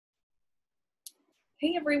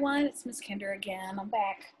Hey everyone, it's Miss Kendra again. I'm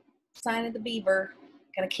back. Sign of the Beaver.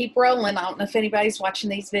 Gonna keep rolling. I don't know if anybody's watching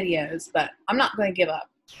these videos, but I'm not going to give up.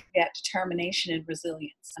 I've got determination and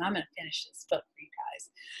resilience, and I'm going to finish this book for you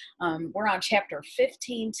guys. We're on chapter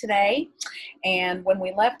 15 today, and when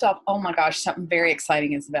we left off, oh my gosh, something very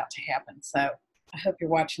exciting is about to happen. So I hope you're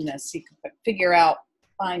watching this so you can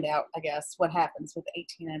find out, I guess, what happens with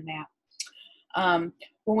 18 and Matt.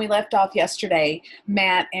 When we left off yesterday,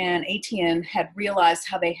 Matt and Etienne had realized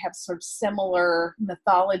how they have sort of similar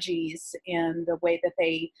mythologies in the way that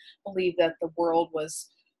they believe that the world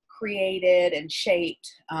was created and shaped.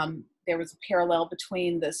 There was a parallel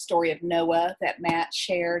between the story of Noah that Matt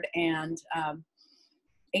shared, and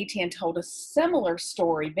Etienne told a similar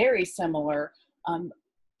story, very similar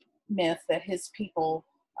myth that his people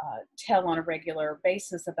tell on a regular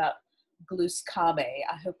basis about Gluskabe.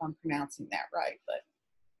 I hope I'm pronouncing that right. But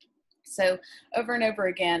so over and over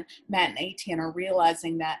again, Matt and Etienne are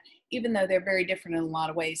realizing that even though they're very different in a lot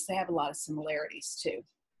of ways, they have a lot of similarities too.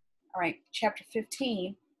 All right, chapter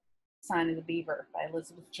 15, Sign of the Beaver by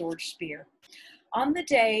Elizabeth George Speare. On the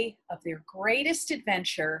day of their greatest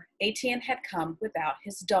adventure, Etienne had come without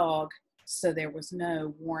his dog, so there was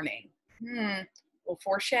no warning. A little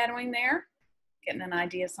foreshadowing there, getting an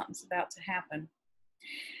idea something's about to happen.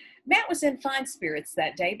 Matt was in fine spirits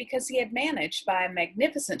that day because he had managed, by a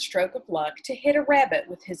magnificent stroke of luck, to hit a rabbit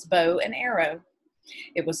with his bow and arrow.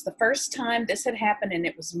 It was the first time this had happened, and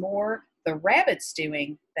it was more the rabbit's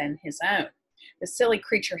doing than his own. The silly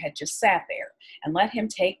creature had just sat there and let him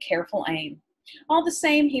take careful aim. All the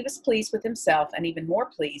same, he was pleased with himself, and even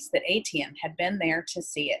more pleased that Etienne had been there to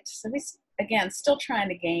see it. So he's, again, still trying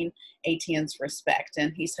to gain Etienne's respect,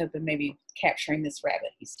 and he's hoping maybe capturing this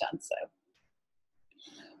rabbit, he's done so.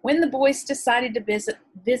 When the boys decided to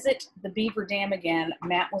visit the beaver dam again,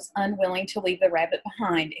 Matt was unwilling to leave the rabbit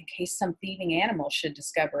behind in case some thieving animal should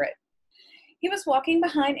discover it. He was walking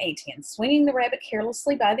behind Etienne, swinging the rabbit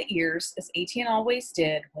carelessly by the ears, as Etienne always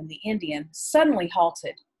did, when the Indian suddenly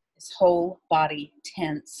halted, his whole body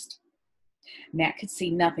tensed. Matt could see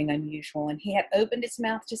nothing unusual, and he had opened his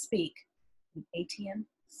mouth to speak, when Etienne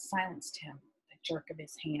silenced him with a jerk of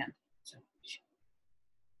his hand.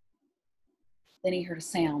 Then he heard a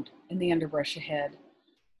sound in the underbrush ahead.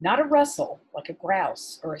 Not a rustle like a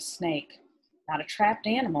grouse or a snake, not a trapped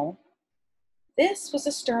animal. This was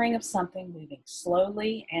a stirring of something moving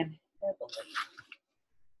slowly and heavily.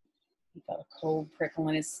 He felt a cold prickle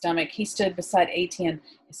in his stomach. He stood beside Etienne,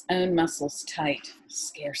 his own muscles tight,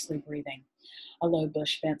 scarcely breathing. A low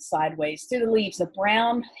bush bent sideways. Through the leaves, a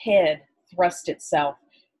brown head thrust itself,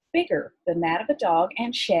 bigger than that of a dog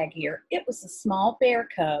and shaggier. It was a small bear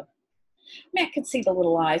cub. Matt could see the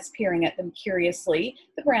little eyes peering at them curiously,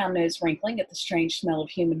 the brown nose wrinkling at the strange smell of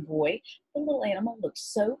human void. The little animal looked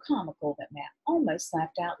so comical that Matt almost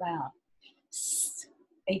laughed out loud. "Sst,"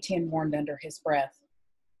 Etienne warned under his breath.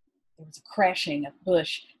 There was a crashing of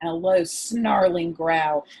bush and a low, snarling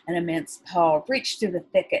growl. An immense paw reached through the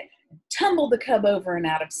thicket and tumbled the cub over and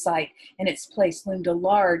out of sight. In its place loomed a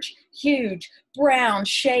large, huge, brown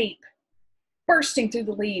shape. Bursting through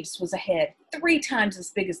the leaves was a head 3 times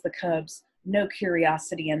as big as the cub's. No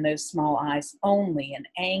curiosity in those small eyes, only an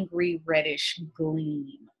angry reddish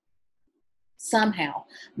gleam. Somehow,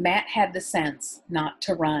 Matt had the sense not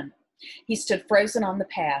to run. He stood frozen on the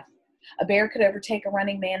path. A bear could overtake a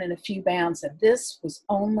running man in a few bounds, and this was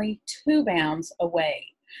only 2 bounds away.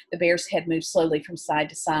 The bear's head moved slowly from side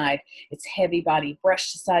to side. Its heavy body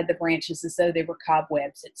brushed aside the branches as though they were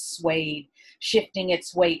cobwebs. It swayed, shifting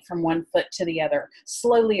its weight from one foot to the other.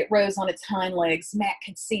 Slowly it rose on its hind legs. Matt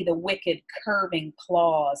could see the wicked, curving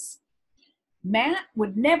claws. Matt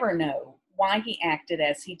would never know why he acted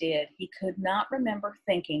as he did. He could not remember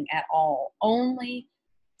thinking at all, only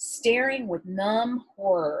staring with numb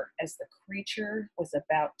horror as the creature was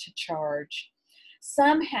about to charge.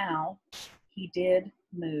 Somehow, he did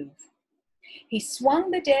move. He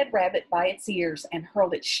swung the dead rabbit by its ears and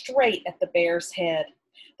hurled it straight at the bear's head.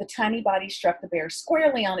 The tiny body struck the bear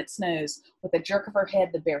squarely on its nose. With a jerk of her head,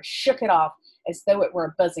 the bear shook it off as though it were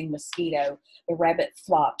a buzzing mosquito. The rabbit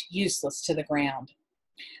flopped, useless, to the ground.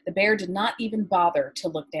 The bear did not even bother to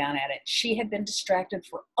look down at it. She had been distracted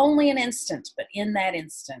for only an instant, but in that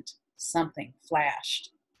instant, something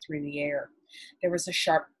flashed through the air. There was a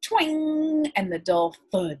sharp twing and the dull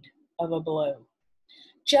thud of a blow.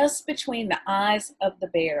 Just between the eyes of the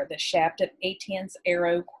bear, the shaft of Etienne's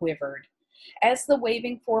arrow quivered. As the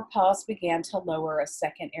waving forepaws began to lower, a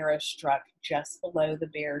second arrow struck just below the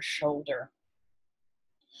bear's shoulder.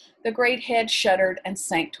 The great head shuddered and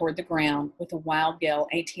sank toward the ground. With a wild yell,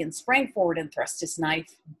 Etienne sprang forward and thrust his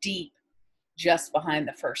knife deep just behind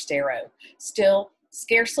the first arrow. Still,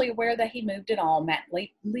 Scarcely aware that he moved at all, Matt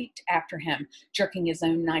leaped after him, jerking his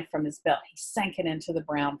own knife from his belt. He sank it into the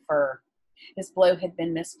brown fur. His blow had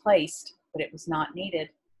been misplaced, but it was not needed.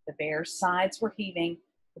 The bear's sides were heaving.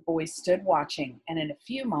 The boys stood watching, and in a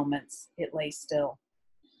few moments it lay still.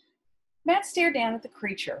 Matt stared down at the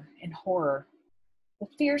creature in horror. The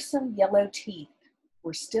fearsome yellow teeth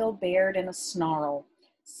were still bared in a snarl.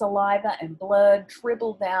 Saliva and blood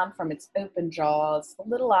dribbled down from its open jaws. The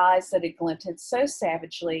little eyes that had glinted so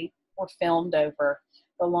savagely were filmed over.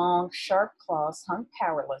 The long, sharp claws hung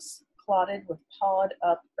powerless, clotted with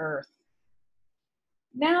pawed-up earth.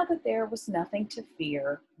 Now that there was nothing to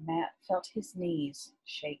fear, Matt felt his knees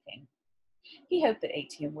shaking. He hoped that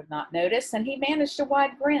Etienne would not notice, and he managed a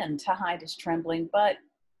wide grin to hide his trembling, but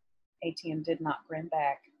Etienne did not grin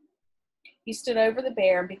back. He stood over the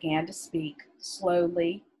bear and began to speak,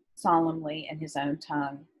 slowly, solemnly, in his own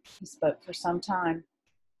tongue. He spoke for some time.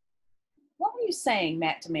 "What were you saying?"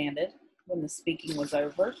 Matt demanded, when the speaking was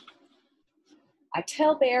over. "I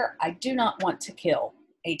tell bear I do not want to kill,"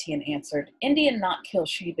 Etienne answered. "Indian not kill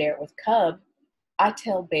she bear with cub. I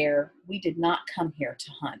tell bear we did not come here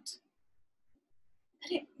to hunt."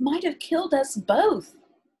 "But it might have killed us both."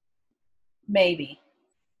 "Maybe.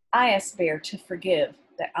 I asked bear to forgive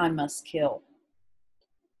that I must kill."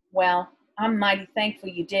 "Well, I'm mighty thankful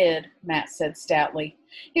you did," Matt said stoutly.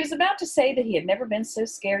 He was about to say that he had never been so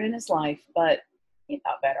scared in his life, but he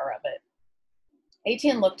thought better of it.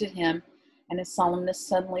 Etienne looked at him, and his solemnness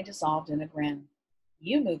suddenly dissolved in a grin.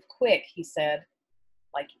 "You move quick," he said,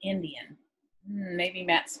 "like Indian." Maybe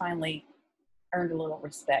Matt's finally earned a little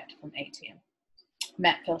respect from Etienne.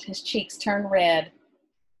 Matt felt his cheeks turn red.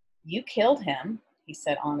 "You killed him," he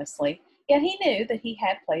said honestly, yet he knew that he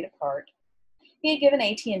had played a part. He had given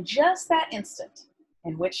Etienne just that instant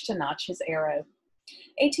in which to notch his arrow.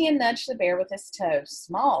 Etienne nudged the bear with his toe.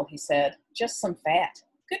 "Small," he said, "just some fat.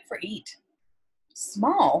 Good for eat."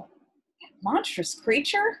 Small? That monstrous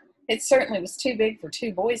creature? It certainly was too big for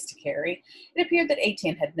two boys to carry. It appeared that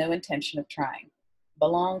Etienne had no intention of trying.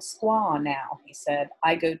 "Belong squaw now," he said.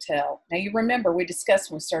 "I go tell." Now you remember we discussed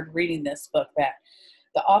when we started reading this book that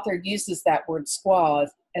the author uses that word squaw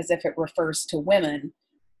as if it refers to women,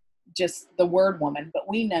 just the word woman, but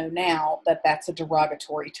we know now that that's a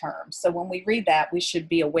derogatory term. So when we read that, we should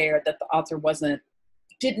be aware that the author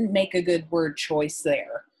didn't make a good word choice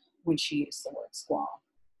there when she used the word squaw.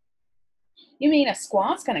 "You mean a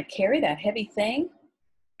squaw's going to carry that heavy thing?"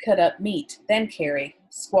 "Cut up meat, then carry.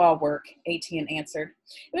 Squaw work," Etienne answered.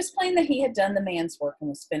 It was plain that he had done the man's work and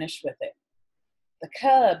was finished with it. The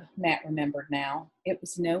cub, Matt remembered now. It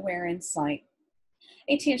was nowhere in sight.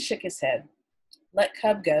 Etienne shook his head. "Let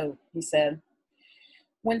cub go," he said.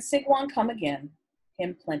 "When Sigwan come again,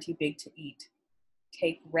 him plenty big to eat."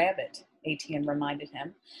 "Take rabbit," Etienne reminded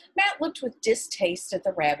him. Matt looked with distaste at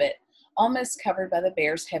the rabbit, almost covered by the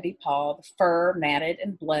bear's heavy paw, the fur matted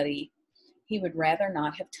and bloody. He would rather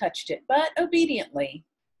not have touched it, but obediently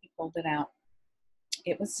he pulled it out.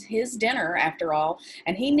 It was his dinner, after all,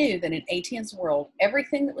 and he knew that in Etienne's world,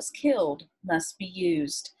 everything that was killed must be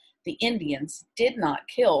used. The Indians did not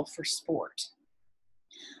kill for sport.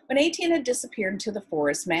 When Etienne had disappeared into the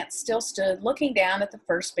forest, Matt still stood looking down at the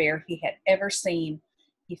first bear he had ever seen.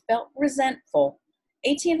 He felt resentful.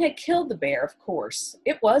 Etienne had killed the bear, of course.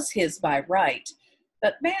 It was his by right.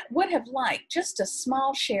 But Matt would have liked just a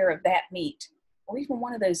small share of that meat, or even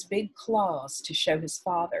one of those big claws to show his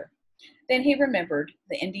father. Then he remembered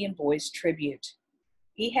the Indian boy's tribute.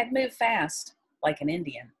 He had moved fast, like an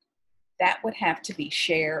Indian. That would have to be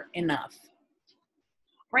share enough.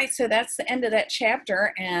 Right, so that's the end of that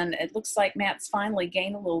chapter, and it looks like Matt's finally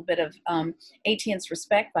gained a little bit of Etienne's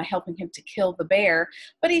respect by helping him to kill the bear,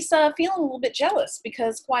 but he's feeling a little bit jealous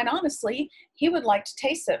because, quite honestly, he would like to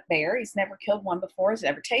taste that bear. He's never killed one before, he's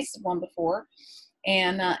never tasted one before,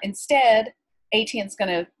 and instead, Etienne's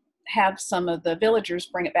going to have some of the villagers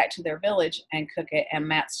bring it back to their village and cook it, and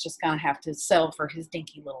Matt's just going to have to sell for his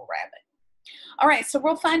dinky little rabbit. All right, so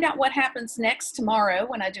we'll find out what happens next tomorrow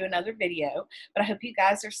when I do another video, but I hope you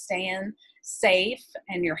guys are staying safe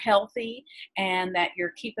and you're healthy and that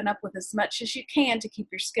you're keeping up with as much as you can to keep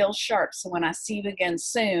your skills sharp, so when I see you again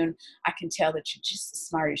soon, I can tell that you're just as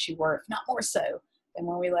smart as you were, if not more so, than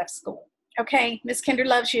when we left school. Okay, Miss Kinder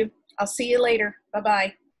loves you. I'll see you later.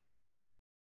 Bye-bye.